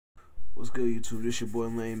What's good, YouTube? This your boy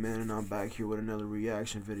Lane Man, and I'm back here with another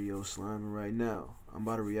reaction video sliming right now. I'm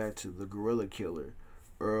about to react to the gorilla killer,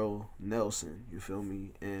 Earl Nelson, you feel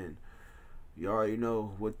me? And you already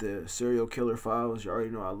know with the serial killer files, you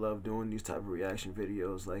already know I love doing these type of reaction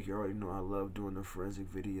videos. Like, you already know I love doing the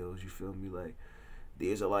forensic videos, you feel me? Like,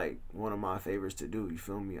 these are like one of my favorites to do, you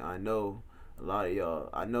feel me? I know a lot of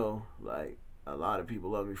y'all, like a lot of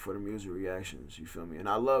people love me for the music reactions, you feel me? And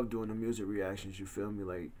I love doing the music reactions, you feel me?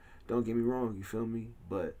 Like, don't get me wrong, you feel me?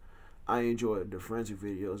 But I enjoy the forensic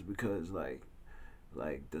videos because like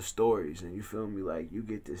the stories, and you feel me? Like, you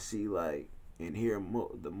get to see like and hear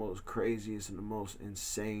the most craziest and the most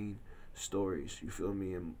insane stories, you feel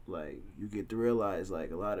me? And like, you get to realize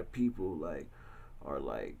like a lot of people like are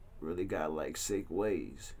like really got like sick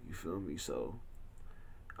ways, you feel me? So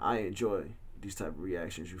I enjoy these type of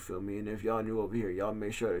reactions, you feel me? And if y'all new over here, y'all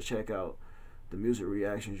make sure to check out the music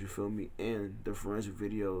reactions, you feel me, and the forensic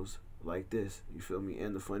videos like this, you feel me,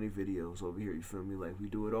 and the funny videos over here, you feel me? Like, we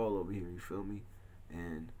do it all over here, you feel me?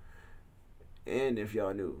 And if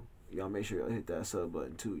y'all new, y'all make sure y'all hit that sub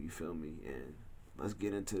button too, you feel me? And let's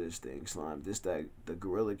get into this thing, slime. The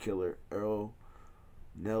gorilla killer, Earl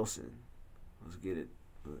Nelson. Let's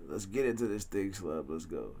get into this thing, slime. Let's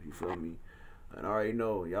go, you feel me? And I already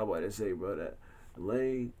know y'all about to say, bro, that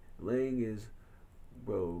Lang is,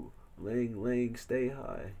 bro, Lang, stay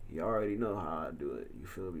high. You already know how I do it, you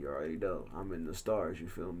feel me? You already know I'm in the stars, you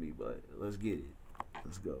feel me? But let's get it.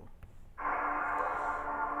 Let's go.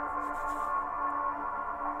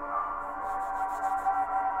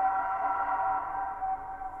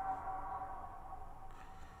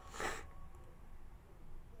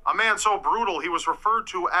 A man so brutal he was referred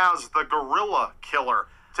to as the gorilla killer.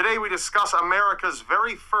 Today we discuss America's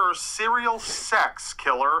very first serial sex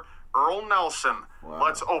killer, Earl Nelson. Wow.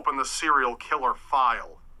 Let's open the serial killer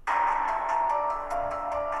file.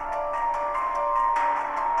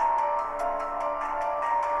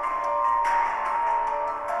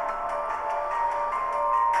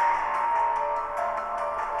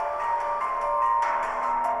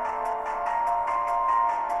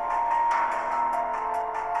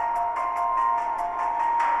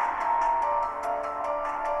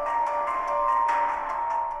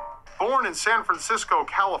 Born in San Francisco,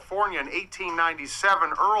 California in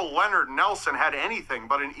 1897, Earl Leonard Nelson had anything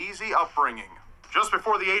but an easy upbringing. Just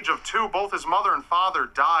before the age of 2, both his mother and father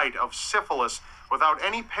died of syphilis. Without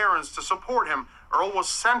any parents to support him, Earl was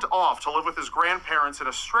sent off to live with his grandparents in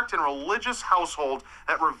a strict and religious household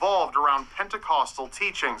that revolved around Pentecostal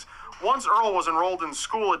teachings. Once Earl was enrolled in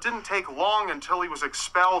school, it didn't take long until he was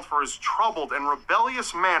expelled for his troubled and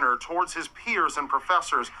rebellious manner towards his peers and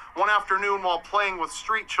professors. One afternoon, while playing with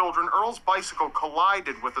street children, Earl's bicycle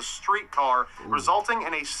collided with a streetcar, resulting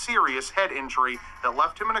in a serious head injury that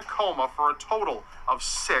left him in a coma for a total of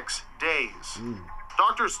 6 days.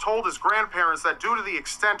 Doctors told his grandparents that due to the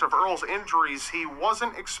extent of Earl's injuries, he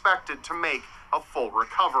wasn't expected to make a full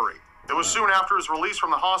recovery. It was soon after his release from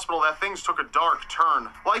the hospital that things took a dark turn.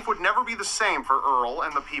 Life would never be the same for Earl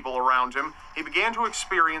and the people around him. He began to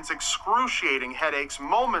experience excruciating headaches,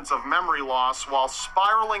 moments of memory loss, while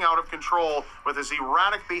spiraling out of control with his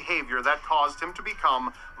erratic behavior that caused him to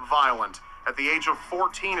become violent. At the age of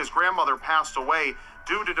 14, his grandmother passed away.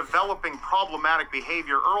 Due to developing problematic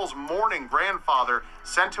behavior, Earl's mourning grandfather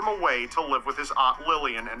sent him away to live with his Aunt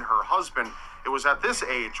Lillian and her husband. It was at this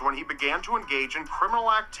age when he began to engage in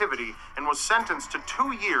criminal activity and was sentenced to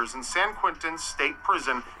 2 years in San Quentin State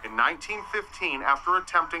Prison in 1915 after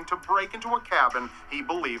attempting to break into a cabin he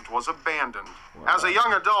believed was abandoned. Wow. As a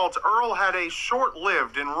young adult, Earl had a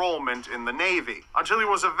short-lived enrollment in the Navy, until he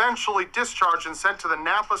was eventually discharged and sent to the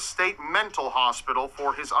Napa State Mental Hospital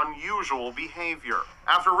for his unusual behavior.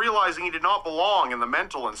 After realizing he did not belong in the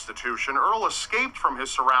mental institution, Earl escaped from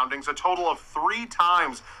his surroundings a total of 3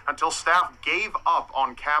 times until staff gave up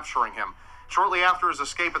on capturing him. Shortly after his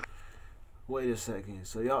escape... Wait a second.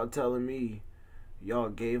 So y'all telling me y'all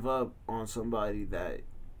gave up on somebody that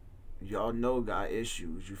y'all know got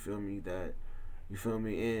issues, you feel me?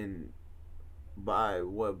 And by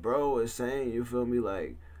what bro is saying, you feel me?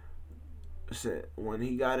 Like, when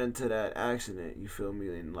he got into that accident, you feel me,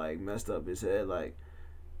 and like messed up his head, like,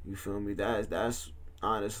 you feel me, that's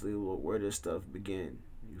honestly where this stuff began,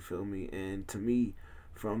 you feel me? And to me,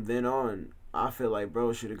 from then on, I feel like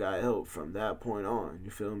bro should have got help from that point on,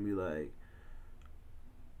 you feel me? Like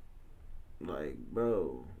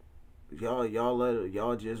bro,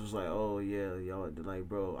 y'all just was like, oh yeah, y'all like,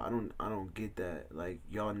 bro, I don't get that. Like,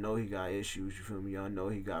 y'all know he got issues, you feel me? Y'all know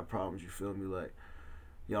he got problems, you feel me? Like,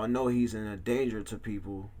 y'all know he's in a danger to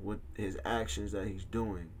people with his actions that he's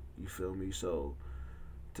doing, you feel me? So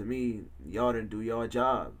to me, y'all didn't do y'all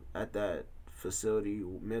job at that facility,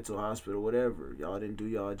 mental hospital, whatever. Y'all didn't do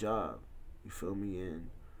y'all job. You feel me? And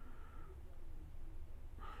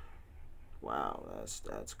wow,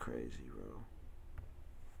 that's crazy, bro.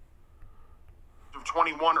 Of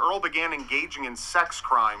 21, Earl began engaging in sex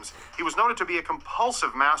crimes. He was noted to be a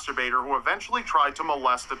compulsive masturbator who eventually tried to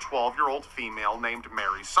molest a 12-year-old female named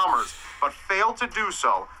Mary Summers, but failed to do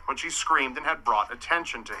so when she screamed and had brought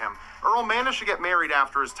attention to him. Earl managed to get married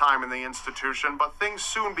after his time in the institution, but things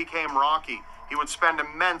soon became rocky. He would spend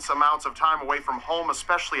immense amounts of time away from home,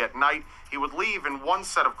 especially at night. He would leave in one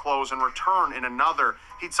set of clothes and return in another.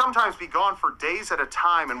 He'd sometimes be gone for days at a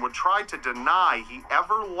time and would try to deny he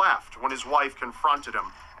ever left when his wife confronted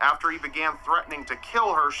him. After he began threatening to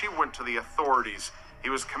kill her, she went to the authorities. He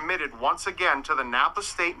was committed once again to the Napa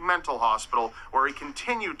State Mental Hospital, where he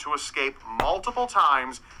continued to escape multiple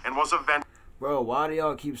times and was eventually... Bro, why do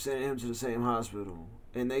y'all keep sending him to the same hospital?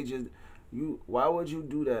 And they just... Why would you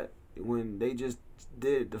do that when they just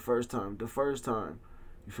did it the first time? The first time.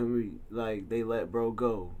 You feel me? Like, they let bro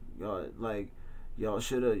go. Y'all, like... Y'all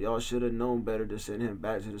should have known better to send him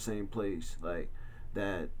back to the same place. Like,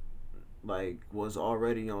 that, like, was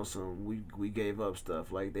already on some, we gave up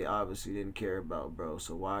stuff. Like, they obviously didn't care about bro.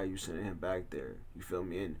 So why are you sending him back there? You feel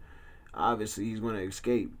me? And obviously he's going to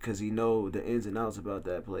escape because he know the ins and outs about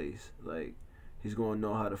that place. Like, he's going to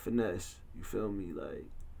know how to finesse. You feel me? Like,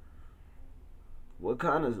 what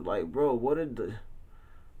kind of, like, bro, what did the...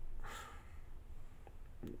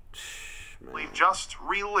 Man. Just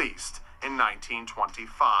released in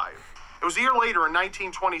 1925. It was a year later in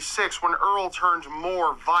 1926 when Earl turned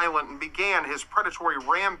more violent and began his predatory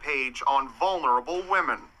rampage on vulnerable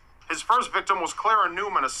women. His first victim was Clara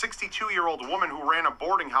Newman, a 62-year-old woman who ran a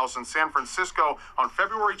boarding house in San Francisco on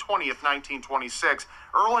February 20th, 1926.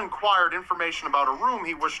 Earl inquired information about a room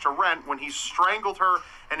he wished to rent when he strangled her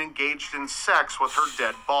and engaged in sex with her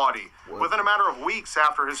dead body. What? Within a matter of weeks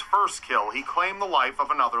after his first kill, he claimed the life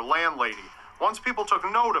of another landlady. Once people took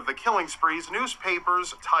note of the killing sprees,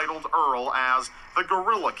 newspapers titled Earl as the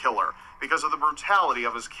Gorilla Killer because of the brutality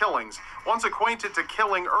of his killings. Once acquainted to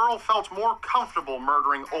killing, Earl felt more comfortable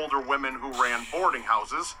murdering older women who ran boarding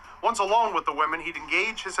houses. Once alone with the women, he'd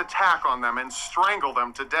engage his attack on them and strangle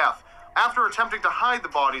them to death. After attempting to hide the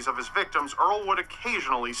bodies of his victims, Earl would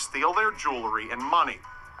occasionally steal their jewelry and money.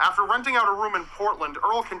 After renting out a room in Portland,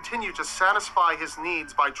 Earl continued to satisfy his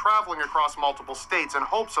needs by traveling across multiple states in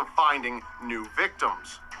hopes of finding new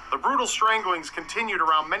victims. The brutal stranglings continued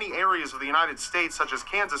around many areas of the United States, such as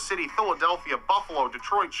Kansas City, Philadelphia, Buffalo,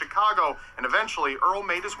 Detroit, Chicago, and eventually Earl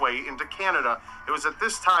made his way into Canada. It was at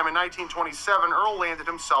this time in 1927 Earl landed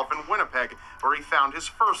himself in Winnipeg, where he found his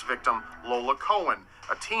first victim, Lola Cohen,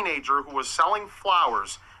 a teenager who was selling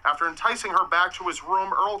flowers. After enticing her back to his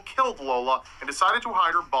room, Earl killed Lola and decided to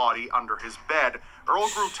hide her body under his bed. Earl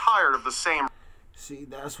grew tired of the same... See,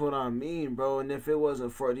 that's what I mean, bro. And if it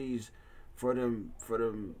wasn't for the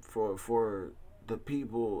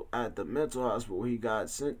people at the mental hospital he got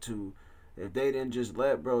sent to, if they didn't just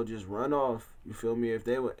let bro just run off, you feel me? If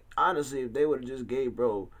they would, honestly, if they would have just gave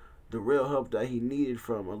bro the real help that he needed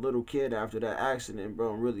from a little kid after that accident,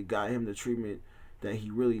 bro, and really got him the treatment that he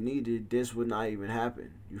really needed, this would not even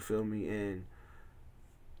happen. You feel me?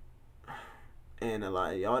 And a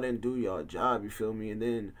lot, y'all didn't do y'all job. You feel me? And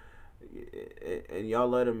then, and y'all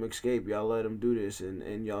let him escape. Y'all let him do this,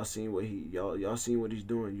 and y'all seen what y'all seen what he's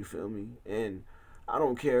doing. You feel me? And I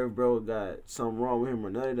don't care if bro got something wrong with him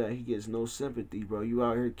or none of that. He gets no sympathy, bro. You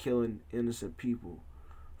out here killing innocent people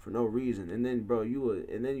for no reason, and then bro, you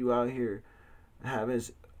out here having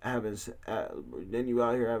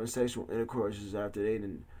sexual intercourses after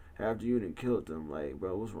you done killed them. Like,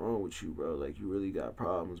 bro, what's wrong with you, bro? Like, you really got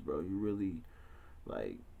problems, bro. You really,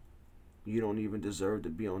 like, you don't even deserve to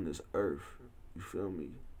be on this earth. You feel me?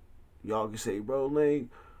 Y'all can say, bro, like,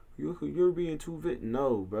 you're being too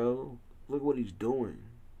no, bro. Look what he's doing.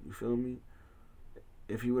 You feel me?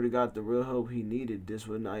 If he would have got the real help he needed, this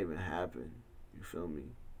would not even happen. You feel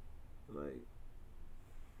me? Like,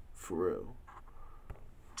 for real.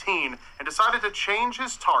 And decided to change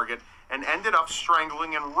his target and ended up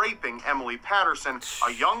strangling and raping Emily Patterson,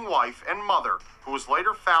 a young wife and mother who was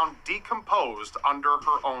later found decomposed under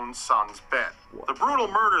her own son's bed. The brutal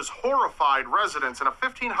murders horrified residents, and a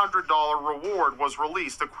 $1,500 reward was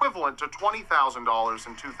released, equivalent to $20,000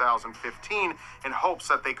 in 2015, in hopes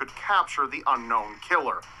that they could capture the unknown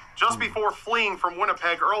killer. Just before fleeing from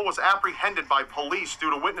Winnipeg, Earl was apprehended by police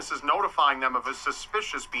due to witnesses notifying them of his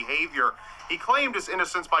suspicious behavior. He claimed his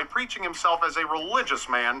innocence by preaching himself as a religious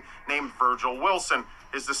man named Virgil Wilson.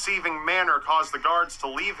 His deceiving manner caused the guards to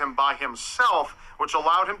leave him by himself, which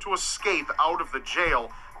allowed him to escape out of the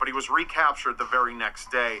jail, but he was recaptured the very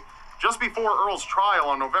next day. Just before Earl's trial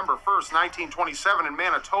on November 1st, 1927 in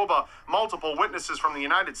Manitoba, multiple witnesses from the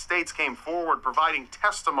United States came forward providing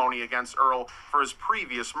testimony against Earl for his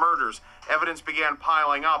previous murders. Evidence began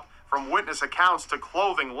piling up, from witness accounts to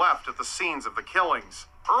clothing left at the scenes of the killings.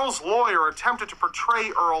 Earl's lawyer attempted to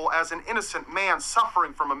portray Earl as an innocent man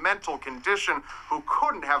suffering from a mental condition who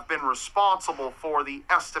couldn't have been responsible for the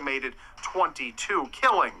estimated 22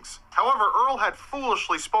 killings. However, Earl had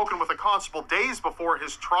foolishly spoken with a constable days before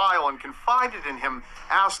his trial and confided in him,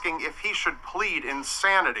 asking if he should plead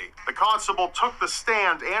insanity. The constable took the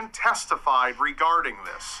stand and testified regarding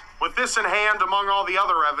this. With this in hand, among all the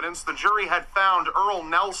other evidence, the jury had found Earl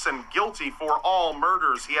Nelson guilty for all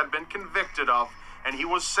murders he had been convicted of, and he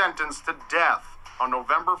was sentenced to death on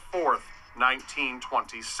November 4th,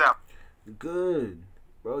 1927. Good.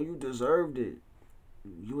 Bro, you deserved it.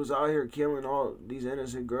 You was out here killing all these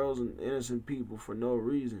innocent girls and innocent people for no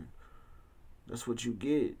reason. That's what you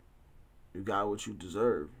get. You got what you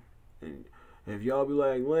deserve. And if y'all be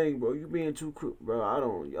like, Lang, bro, you being too quick,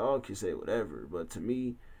 bro, y'all can say whatever, but to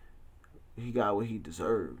me, he got what he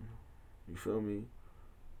deserved. You feel me?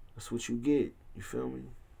 That's what you get. You feel me?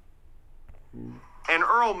 And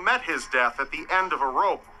Earl met his death at the end of a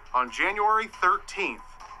rope on January 13th,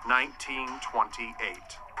 1928.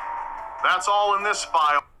 That's all in this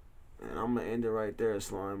file. And I'm going to end it right there,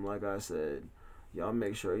 Slime. Like I said, y'all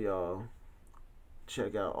make sure y'all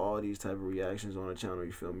check out all these type of reactions on the channel,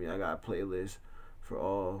 you feel me? I got a playlist for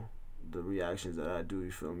all the reactions that I do,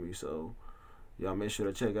 you feel me? So y'all make sure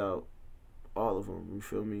to check out all of them, you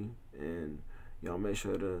feel me? And y'all make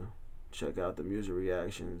sure to check out the music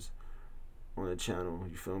reactions on the channel,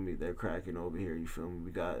 you feel me? They're cracking over here, you feel me?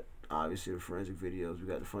 We got obviously the forensic videos, we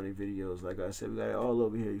got the funny videos, like I said, we got it all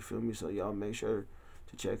over here, you feel me? So y'all make sure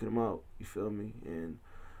to check them out, you feel me? And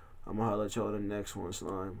I'm gonna holler at y'all in the next one,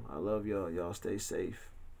 Slime. I love y'all. Y'all stay safe.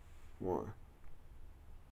 One.